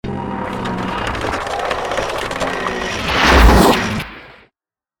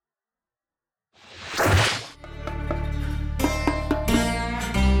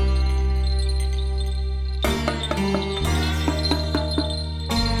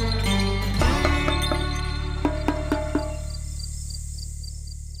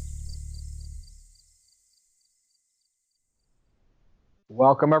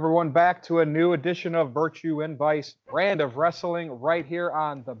Welcome everyone back to a new edition of Virtue and Vice, brand of wrestling, right here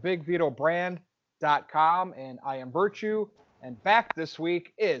on thebigvitobrand.com. And I am Virtue, and back this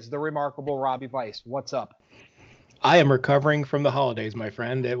week is the remarkable Robbie Vice. What's up? I am recovering from the holidays, my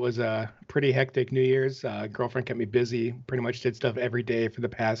friend. It was a pretty hectic New Year's. Girlfriend kept me busy, pretty much did stuff every day for the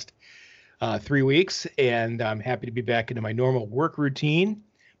past 3 weeks, and I'm happy to be back into my normal work routine.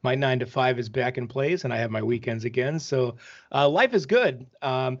 My 9 to 5 is back in place, and I have my weekends again. So life is good.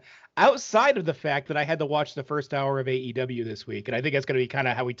 Outside of the fact that I had to watch the first hour of AEW this week, and I think that's going to be kind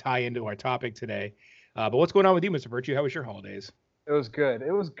of how we tie into our topic today. But what's going on with you, Mr. Virtue? How was your holidays? It was good.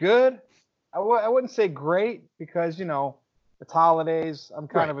 It was good. I wouldn't say great because, it's holidays. I'm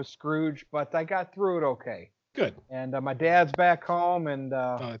kind of a Scrooge, but I got through it okay. Good. And my dad's back home, and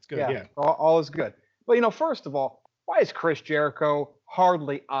that's good. Yeah. All is good. But, first of all, why is Chris Jericho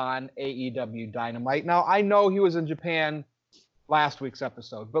hardly on AEW Dynamite? Now, I know he was in Japan last week's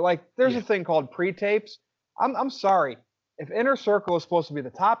episode, but there's a thing called pre-tapes. I'm sorry. If Inner Circle is supposed to be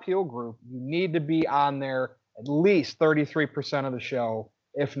the top heel group, you need to be on there at least 33% of the show,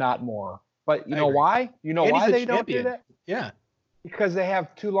 if not more. But you know why? You know why they don't do that? Yeah. Because they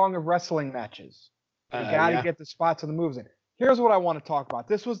have too long of wrestling matches. You got to get the spots and the moves in. Here's what I want to talk about.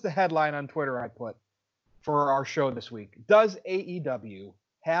 This was the headline on Twitter I put for our show this week. Does AEW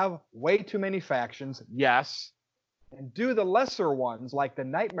have way too many factions? Yes. And do the lesser ones, like the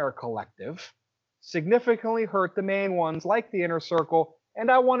Nightmare Collective, significantly hurt the main ones, like the Inner Circle,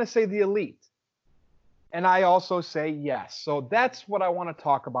 and I want to say the Elite? And I also say yes. So that's what I want to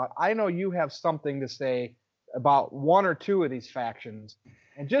talk about. I know you have something to say about one or two of these factions.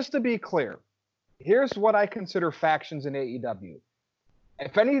 And just to be clear, here's what I consider factions in AEW.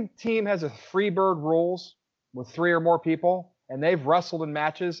 If any team has a Freebird rules with 3 or more people and they've wrestled in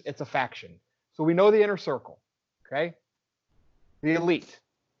matches, it's a faction. So we know the Inner Circle, okay? The Elite.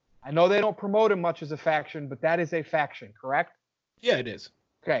 I know they don't promote them much as a faction, but that is a faction, correct? Yeah, it is.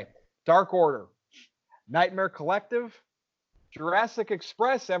 Okay. Dark Order. Nightmare Collective. Jurassic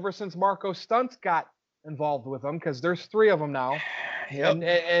Express, ever since Marco Stunt got involved with them, because there's 3 of them now. Yep.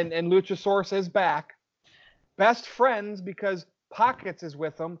 And Luchasaurus is back. Best Friends, because Pockets is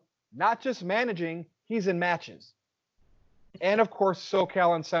with them, not just managing, he's in matches. And of course,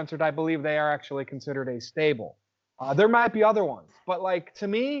 SoCal Uncensored, I believe they are actually considered a stable. There might be other ones, but to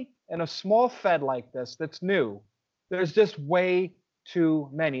me, in a small fed like this that's new, there's just way too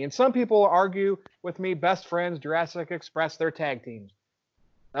many. And some people argue with me, Best Friends, Jurassic Express, they're tag teams.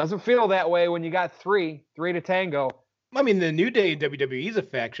 Doesn't feel that way when you got three to tango. I mean, the New Day in WWE is a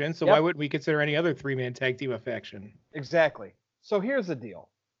faction, so why wouldn't we consider any other 3-man tag team a faction? Exactly. So here's the deal.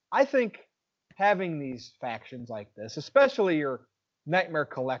 I think having these factions like this, especially your Nightmare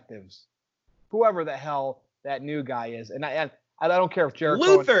Collectives, whoever the hell that new guy is, and I don't care if Jericho...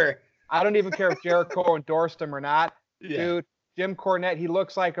 Luther! I don't even care if Jericho endorsed him or not. Yeah. Dude, Jim Cornette, he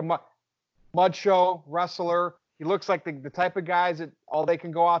looks like a mud show wrestler. He looks like the type of guys that all they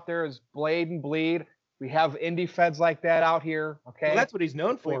can go out there is blade and bleed. We have indie feds like that out here, okay? Well, that's what he's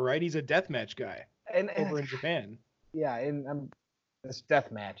known for, right? He's a deathmatch guy over in Japan. Yeah, and it's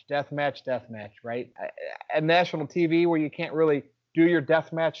deathmatch, right? And national TV where you can't really do your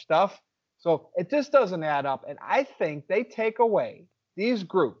deathmatch stuff. So it just doesn't add up. And I think they take away these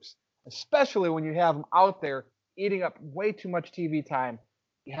groups, especially when you have them out there eating up way too much TV time,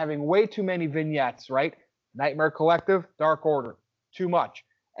 having way too many vignettes, right? Nightmare Collective, Dark Order, too much.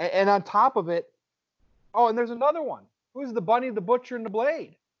 And on top of it, and there's another one. Who's the Bunny, the Butcher, and the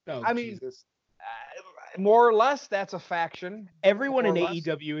Blade? Oh, I mean, more or less, that's a faction. Everyone in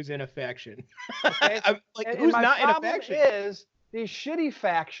AEW is in a faction. Okay? Who's not in a faction? Is these shitty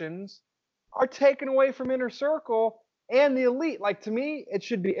factions are taken away from Inner Circle and the Elite. To me, it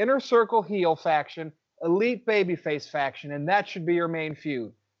should be Inner Circle heel faction, Elite babyface faction, and that should be your main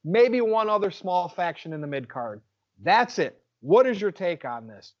feud. Maybe one other small faction in the mid-card. That's it. What is your take on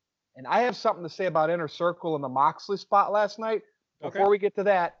this? And I have something to say about Inner Circle and the Moxley spot last night. Before we get to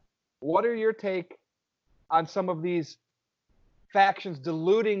that, what are your take on some of these factions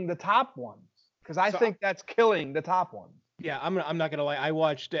diluting the top ones? Because I think that's killing the top ones. Yeah, I'm not going to lie. I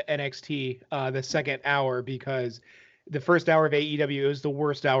watched NXT the second hour because the first hour of AEW is the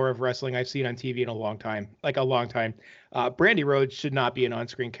worst hour of wrestling I've seen on TV in a long time. Brandy Rhodes should not be an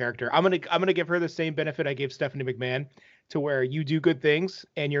on-screen character. I'm gonna give her the same benefit I gave Stephanie McMahon, to where you do good things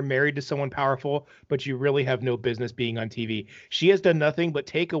and you're married to someone powerful, but you really have no business being on TV. She has done nothing but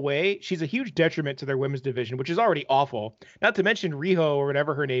take away. She's a huge detriment to their women's division, which is already awful. Not to mention Riho, or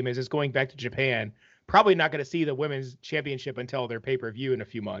whatever her name is going back to Japan. Probably not going to see the women's championship until their pay-per-view in a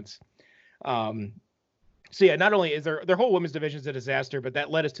few months. So yeah, not only is their whole women's division is a disaster, but that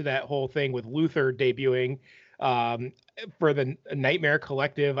led us to that whole thing with Luther debuting um, for the Nightmare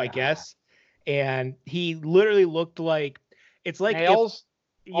Collective, I guess. And he literally looked like it's like Nails,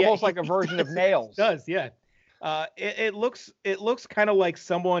 yeah, almost like a version of Nails. Does yeah. It looks kind of like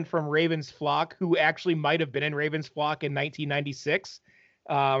someone from Raven's Flock who actually might have been in Raven's Flock in 1996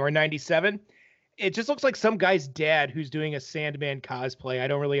 or 97. It just looks like some guy's dad who's doing a Sandman cosplay. I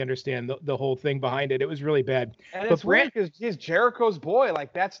don't really understand the whole thing behind it. It was really bad. And it's weird because he's Jericho's boy.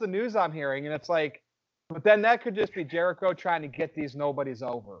 Like, that's the news I'm hearing. And it's like, but then that could just be Jericho trying to get these nobodies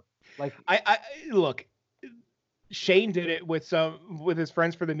over. Like, I look, Shane did it with his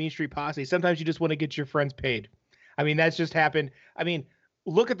friends for the Mean Street Posse. Sometimes you just want to get your friends paid. I mean, that's just happened. I mean,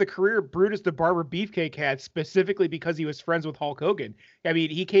 look at the career Brutus the Barber Beefcake had specifically because he was friends with Hulk Hogan. I mean,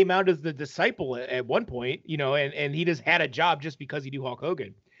 he came out as the disciple at one point, and he just had a job just because he knew Hulk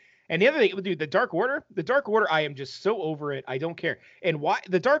Hogan. And the other thing, dude, the Dark Order, I am just so over it. I don't care. And why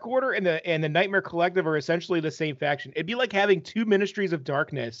the Dark Order and the Nightmare Collective are essentially the same faction. It'd be like having two Ministries of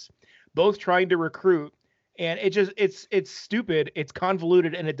Darkness, both trying to recruit, and it's stupid, it's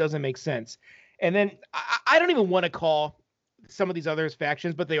convoluted, and it doesn't make sense. And then I don't even want to call some of these others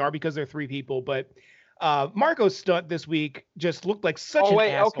factions, but they are because they're three people. But Marco's stunt this week just looked like such an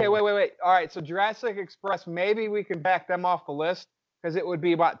asshole. Okay, wait. All right, so Jurassic Express, maybe we can back them off the list because it would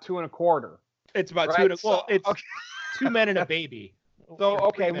be about 2.25. It's about right? It's okay. Two men and a baby. So,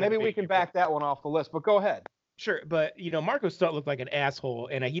 okay, maybe we can back that one off the list, but go ahead. Sure, but, Marco's stunt looked like an asshole,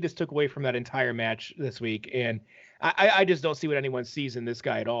 and he just took away from that entire match this week, and I just don't see what anyone sees in this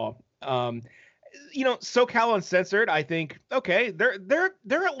guy at all. SoCal Uncensored, I think, okay, they're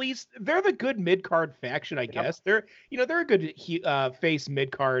at least they're the good mid card faction, I guess. They're a good face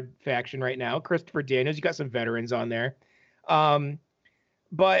mid card faction right now. Christopher Daniels, you got some veterans on there,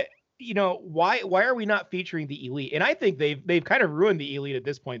 but why are we not featuring the Elite? And I think they've kind of ruined the Elite at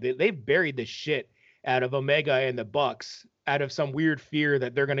this point. They've buried the shit out of Omega and the Bucks out of some weird fear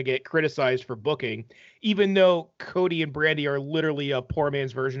that they're going to get criticized for booking, even though Cody and Brandy are literally a poor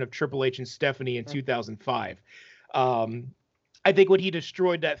man's version of Triple H and Stephanie in 2005. I think when he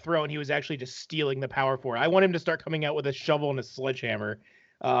destroyed that throne, he was actually just stealing the power for it. I want him to start coming out with a shovel and a sledgehammer.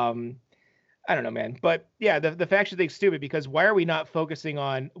 I don't know, man. But yeah, the faction thing's stupid because why are we not focusing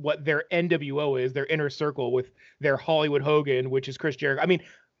on what their NWO is, their inner circle with their Hollywood Hogan, which is Chris Jericho? I mean,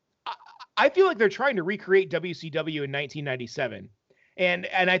 I feel like they're trying to recreate WCW in 1997. And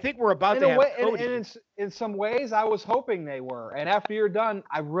I think we're about to have Cody. And in some ways, I was hoping they were. And after you're done,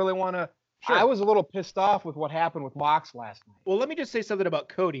 I really want to. Sure. I was a little pissed off with what happened with Mox last night. Well, let me just say something about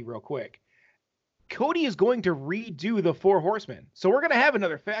Cody real quick. Cody is going to redo the Four Horsemen. So we're going to have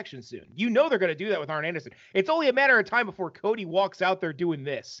another faction soon. They're going to do that with Arn Anderson. It's only a matter of time before Cody walks out there doing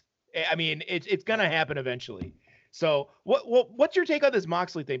this. I mean, it's going to happen eventually. So what's your take on this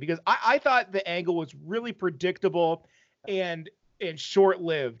Moxley thing? Because I thought the angle was really predictable and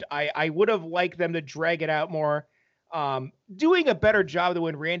short-lived. I would have liked them to drag it out more, doing a better job than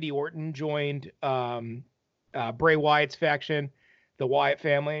when Randy Orton joined Bray Wyatt's faction, the Wyatt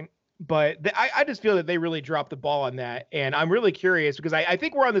family. But I just feel that they really dropped the ball on that. And I'm really curious because I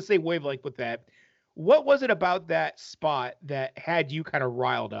think we're on the same wavelength with that. What was it about that spot that had you kind of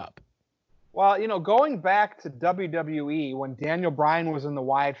riled up? Well, going back to WWE when Daniel Bryan was in the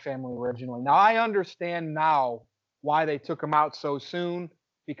Wyatt family originally. Now, I understand now why they took him out so soon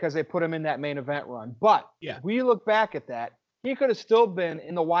because they put him in that main event run. But we look back at that, he could have still been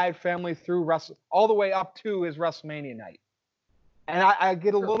in the Wyatt family through all the way up to his WrestleMania night. And I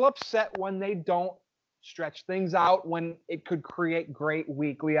get a little upset when they don't stretch things out when it could create great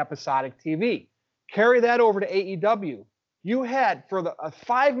weekly episodic TV. Carry that over to AEW. You had, for the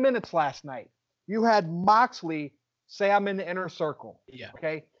 5 minutes last night, you had Moxley say, I'm in the inner circle. Yeah.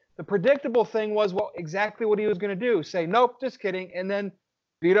 Okay. The predictable thing was exactly what he was going to do. Say, nope, just kidding. And then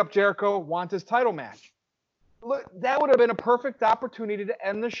beat up Jericho, want his title match. Look, that would have been a perfect opportunity to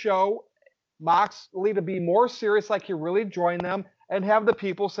end the show. Moxley to be more serious, like he really joined them, and have the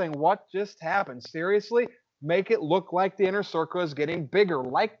people saying, what just happened? Seriously? Make it look like the inner circle is getting bigger,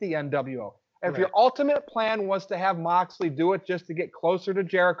 like the NWO. If your ultimate plan was to have Moxley do it just to get closer to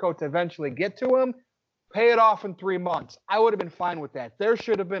Jericho to eventually get to him, pay it off in 3 months. I would have been fine with that. There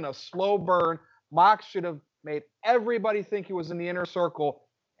should have been a slow burn. Mox should have made everybody think he was in the inner circle,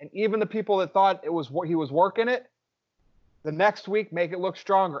 and even the people that thought he was working it, the next week make it look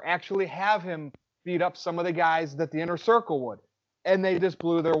stronger. Actually have him beat up some of the guys that the inner circle would. And they just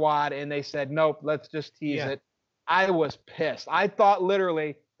blew their wad and they said, nope, let's just tease it. I was pissed. I thought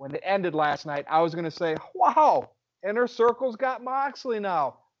literally when it ended last night, I was going to say, wow, inner circle's got Moxley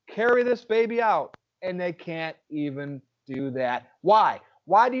now. Carry this baby out. and they can't even do that. Why?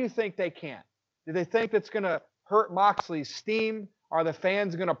 Why do you think they can't? Do they think that's going to hurt Moxley's steam? Are the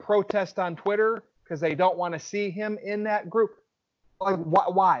fans going to protest on Twitter because they don't want to see him in that group? Like,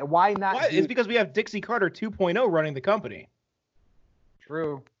 why? Why not? Why? It's because we have Dixie Carter 2.0 running the company.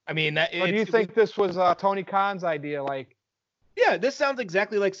 True. I mean, or do you think this was Tony Khan's idea? Like, yeah, this sounds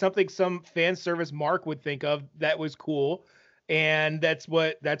exactly like something some fan service Mark would think of that was cool, and that's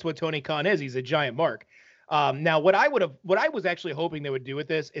what Tony Khan is. He's a giant Mark. Now, what I was actually hoping they would do with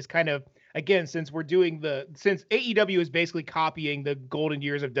this is kind of, again, since AEW is basically copying the golden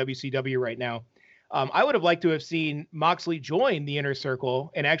years of WCW right now, I would have liked to have seen Moxley join the Inner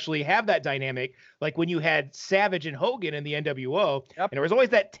Circle and actually have that dynamic, like when you had Savage and Hogan in the NWO, and there was always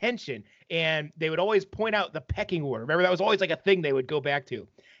that tension, and they would always point out the pecking order. Remember, that was always like a thing they would go back to.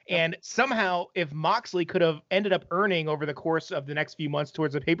 And somehow, if Moxley could have ended up earning over the course of the next few months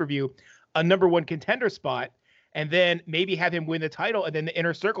towards the pay-per-view a number one contender spot, and then maybe have him win the title, and then the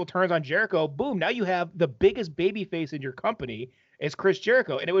Inner Circle turns on Jericho, boom, now you have the biggest babyface in your company is Chris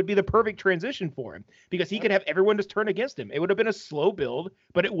Jericho, and it would be the perfect transition for him because he could have everyone just turn against him. It would have been a slow build,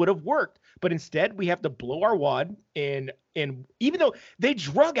 but it would have worked. But instead, we have to blow our wad, and even though they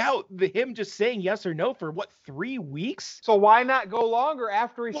drug out him just saying yes or no for 3 weeks. So why not go longer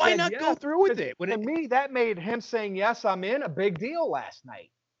after he said yes? Why not go through with it? To me, that made him saying yes, I'm in, a big deal last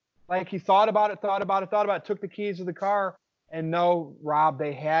night. Like, he thought about it, took the keys to the car, and no, Rob,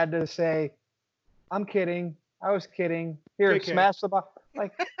 they had to say, I'm kidding. I was kidding. Here, smash the ball.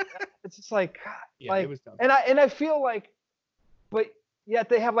 Like, it's just like, yeah, it was dumb. And I feel like, but yet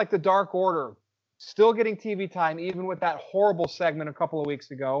they have like the Dark Order still getting TV time, even with that horrible segment a couple of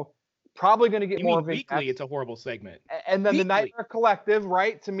weeks ago. Probably going to get more weekly. It's a horrible segment. And then the Nightmare Collective,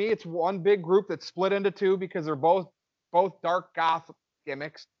 right? To me, it's one big group that's split into two because they're both dark goth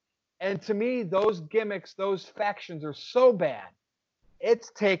gimmicks. And to me, those gimmicks, those factions are so bad.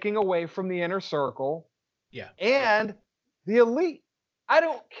 It's taking away from the Inner Circle. Yeah. And the Elite. I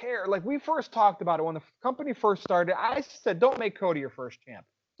don't care. Like, we first talked about it when the company first started. I said, don't make Cody your first champ.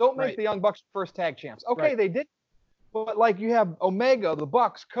 Don't make the Young Bucks first tag champs. Okay, they did. But, like, you have Omega, the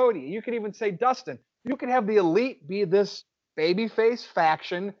Bucks, Cody. You could even say Dustin. You could have the Elite be this babyface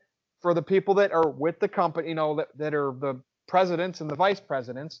faction for the people that are with the company, you know, that are the presidents and the vice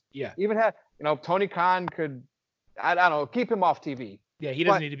presidents. Yeah. Even have, you know, Tony Khan could, I don't know, keep him off TV. Yeah, he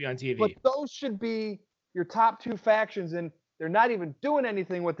doesn't need to be on TV. But those should be your top two factions, and they're not even doing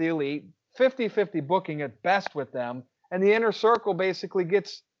anything with the Elite. 50-50 booking at best with them, and the Inner Circle basically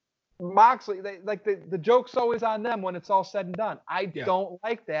gets Moxley. The joke's always on them when it's all said and done. I don't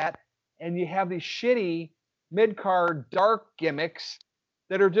like that, and you have these shitty mid-card dark gimmicks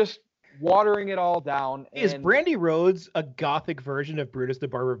that are just watering it all down. Is Brandy Rhodes a gothic version of Brutus the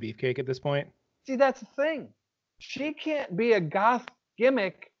Barber Beefcake at this point? See, that's the thing. She can't be a goth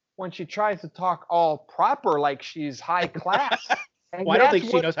gimmick when she tries to talk all proper, like she's high class. Well, I don't think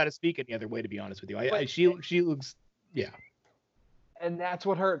she knows how to speak any other way, to be honest with you. She looks, and that's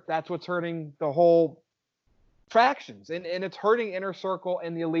what's hurting the whole factions, and it's hurting Inner Circle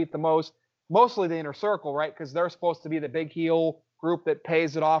and the Elite the most. Mostly the Inner Circle, right? Because they're supposed to be the big heel group that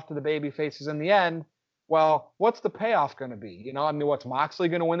pays it off to the baby faces in the end. Well, what's the payoff going to be? You know, I mean, what's Moxley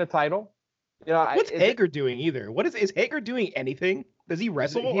going to win the title? You know, what's Hager doing either? Is Hager doing anything? Does he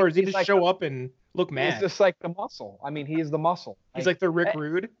wrestle, or does he just show up and look mad? He's just like the muscle. I mean, he's the muscle. He's like the Rick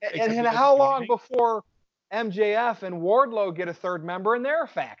Rude. And how long before MJF and Wardlow get a third member in their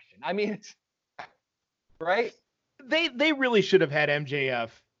faction? I mean, it's right. They really should have had MJF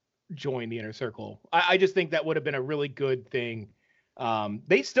join the Inner Circle. I just think that would have been a really good thing.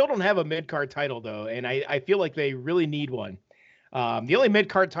 They still don't have a mid-card title though, and I feel like they really need one. The only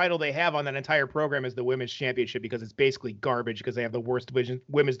mid-card title they have on that entire program is the Women's Championship because it's basically garbage because they have the worst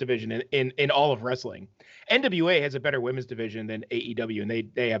women's division in all of wrestling. NWA has a better women's division than AEW,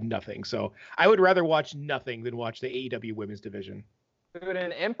 and they have nothing. So I would rather watch nothing than watch the AEW women's division. Dude,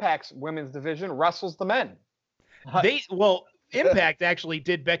 and Impact's women's division wrestles the men. Impact actually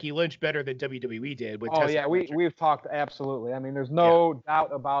did Becky Lynch better than WWE did. We've talked, absolutely. I mean, there's no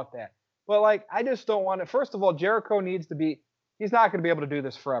doubt about that. But, like, I just don't want to. First of all, Jericho needs to be. He's not going to be able to do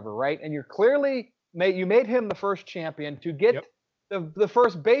this forever, right? And you're clearly made him the first champion to get the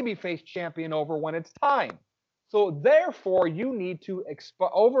first babyface champion over when it's time. So therefore, you need to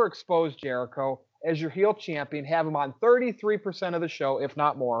overexpose Jericho as your heel champion. Have him on 33% of the show, if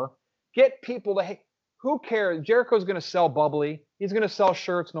not more. Get people to. Who cares? Jericho's going to sell bubbly. He's going to sell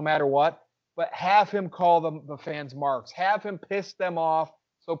shirts no matter what. But have him call the fans marks. Have him piss them off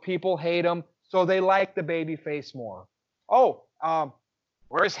so people hate him, so they like the babyface more.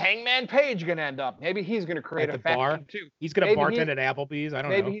 Where's Hangman Page going to end up? Maybe he's going to create a faction too. He's going to bartend at Applebee's. I don't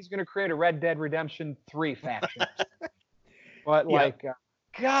know. Maybe he's going to create a Red Dead Redemption 3 faction. But like,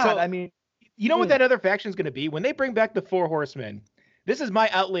 God, I mean, you know what that other faction is going to be when they bring back the Four Horsemen? This is my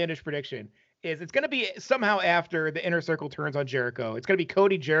outlandish prediction. It's going to be somehow after the Inner Circle turns on Jericho. It's going to be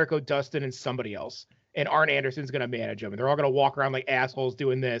Cody, Jericho, Dustin, and somebody else. And Arn Anderson's going to manage them. And they're all going to walk around like assholes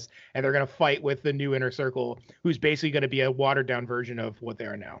doing this. And they're going to fight with the new Inner Circle, who's basically going to be a watered-down version of what they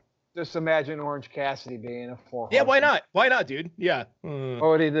are now. Just imagine Orange Cassidy being a Four Horsemen. Yeah, why not? Why not, dude? Yeah. What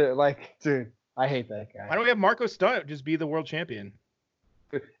would he do? Like, dude, I hate that guy. Why don't we have Marco Stunt just be the world champion?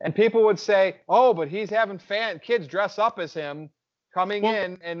 And people would say, oh, but he's having kids dress up as him coming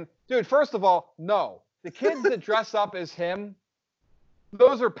in. And, dude, first of all, no. The kids that dress up as him,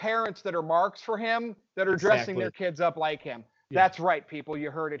 those are parents that are marks for him that are dressing their kids up like him. Yeah. That's right, people.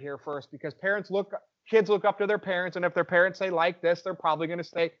 You heard it here first, because kids look up to their parents, and if their parents say like this, they're probably going to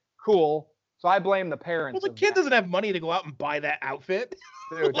say cool. So I blame the parents. Well, the kid doesn't have money to go out and buy that outfit.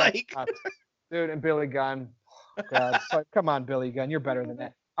 Dude, dude, and Billy Gunn. God, come on, Billy Gunn. You're better than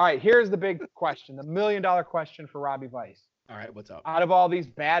that. All right, here's the big question, the $1 million question for Robbie Vice. All right, what's up? Out of all these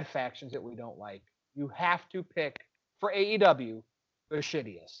bad factions that we don't like, you have to pick for AEW the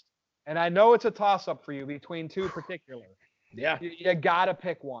shittiest. And I know it's a toss-up for you between two particular. Yeah. You got to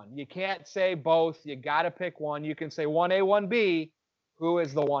pick one. You can't say both. You got to pick one. You can say 1A, 1B. Who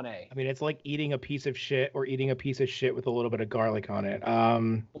is the 1A? I mean, it's like eating a piece of shit or eating a piece of shit with a little bit of garlic on it.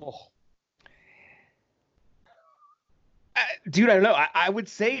 Dude, I don't know. I would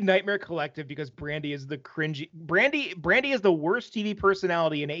say Nightmare Collective because Brandy is the cringy. Brandy is the worst TV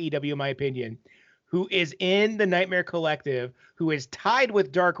personality in AEW, in my opinion, who is in the Nightmare Collective, who is tied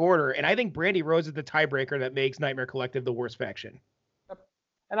with Dark Order. And I think Brandy Rose is the tiebreaker that makes Nightmare Collective the worst faction.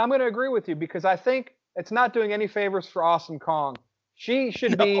 And I'm going to agree with you because I think it's not doing any favors for Awesome Kong. She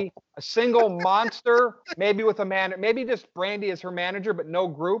should be a single monster, maybe with a maybe just Brandy as her manager, but no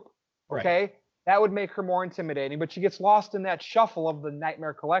group. Okay. Right. That would make her more intimidating, but she gets lost in that shuffle of the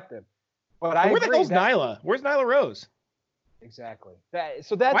Nightmare Collective. But where the hell's Nyla? Where's Nyla Rose? Exactly.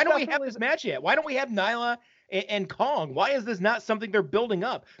 Why don't we have this match yet? Why don't we have Nyla and Kong? Why is this not something they're building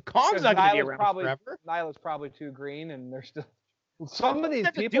up? Kong's not going to be around forever. Nyla's probably too green, and they're still. Some of these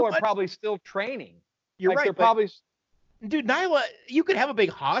people are probably still training. You're right. They're probably. Dude, Nyla, you could have a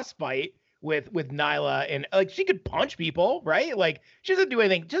big hoss fight with Nyla, and like she could punch people, right? Like she doesn't do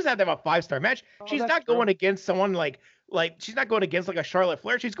anything. She doesn't have to have a 5-star match. She's not going against someone like she's not going against like a Charlotte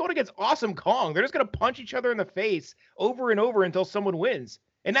Flair. She's going against Awesome Kong. They're just gonna punch each other in the face over and over until someone wins.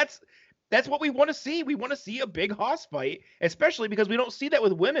 And that's what we want to see. We want to see a big hoss fight, especially because we don't see that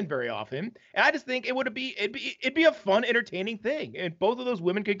with women very often. And I just think it'd be a fun, entertaining thing, and both of those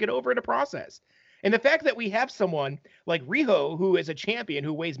women could get over in the process. And the fact that we have someone like Riho, who is a champion,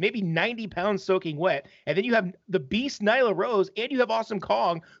 who weighs maybe 90 pounds soaking wet, and then you have the beast Nyla Rose, and you have Awesome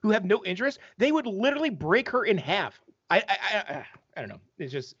Kong, who have no interest, they would literally break her in half. I don't know.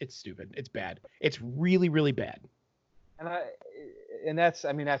 It's stupid. It's bad. It's really, really bad. And that's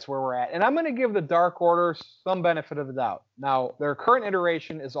where we're at. And I'm going to give the Dark Order some benefit of the doubt. Now, their current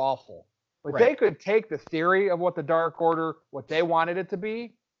iteration is awful, but they could take the theory of what the Dark Order, what they wanted it to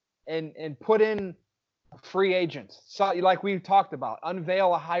be, and put in free agents. So, like we talked about,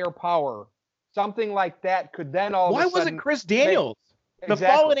 unveil a higher power. Something like that could then all of a sudden... Why wasn't Chris Daniels the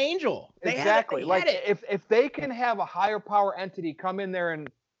fallen angel? Exactly. Like if they can have a higher power entity come in there and,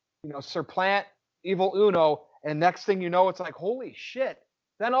 supplant Evil Uno, and next thing you know, it's like, holy shit.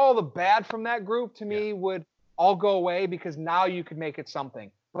 Then all the bad from that group to me would all go away because now you could make it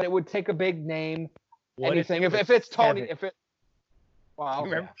something. But it would take a big name. Anything. If it's Tony, well,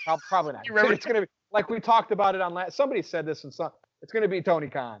 okay. Probably not. It's going to be like we talked about it on last. Somebody said this and it's going to be Tony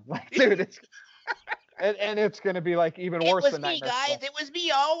Khan. Like, dude, it's and it's going to be like even worse than that. It was me, guys. It was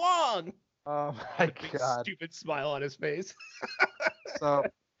me all along. Oh my God! Stupid smile on his face. So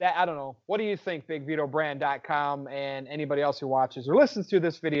that I don't know. What do you think, BigVitoBrand.com and anybody else who watches or listens to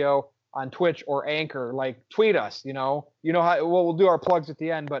this video on Twitch or Anchor? Like, tweet us. You know how we'll do our plugs at the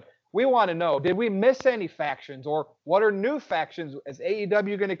end, but. We want to know, did we miss any factions, or what are new factions? Is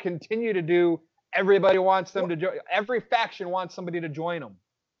AEW going to continue to do? Everybody wants them to join. Every faction wants somebody to join them.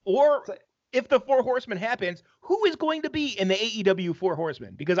 Or if the Four Horsemen happens, who is going to be in the AEW Four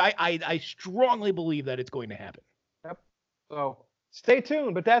Horsemen? Because I strongly believe that it's going to happen. Yep. So stay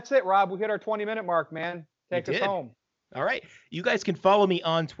tuned. But that's it, Rob. We hit our 20-minute mark, man. Take us home. All right. You guys can follow me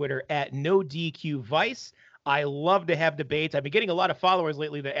on Twitter at NoDQVice. I love to have debates. I've been getting a lot of followers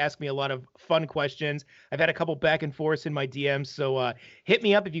lately that ask me a lot of fun questions. I've had a couple back and forths in my DMs, so hit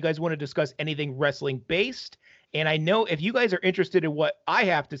me up if you guys want to discuss anything wrestling based. And I know if you guys are interested in what I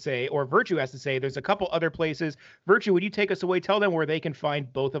have to say or Virtue has to say, there's a couple other places. Virtue, would you take us away? Tell them where they can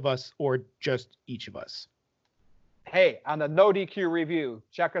find both of us or just each of us. Hey, on the No DQ review,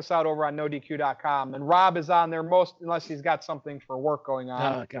 check us out over on NoDQ.com. And Rob is on there unless he's got something for work going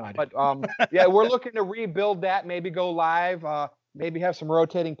on. Oh, God. But yeah, we're looking to rebuild that, maybe go live, maybe have some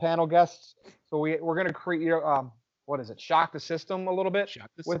rotating panel guests. So we're going to create, shock the system a little bit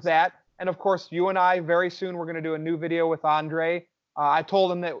with that. And of course, you and I, very soon, we're going to do a new video with Andre. I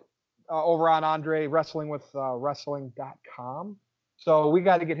told him that over on Andre Wrestling with Wrestling.com. So we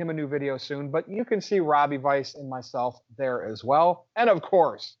got to get him a new video soon, but you can see Robbie Vice and myself there as well. And of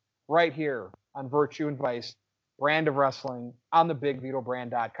course, right here on Virtue and Vice, Brand of Wrestling on the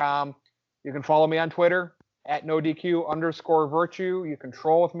BigVitoBrand.com. You can follow me on Twitter at NoDQ_Virtue. You can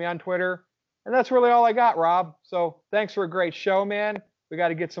troll with me on Twitter. And that's really all I got, Rob. So thanks for a great show, man. We got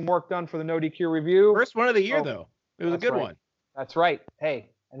to get some work done for the No DQ review. First one of the year, though. It was a good one. That's right.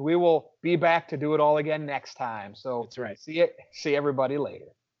 Hey. And we will be back to do it all again next time. So that's right. See everybody later.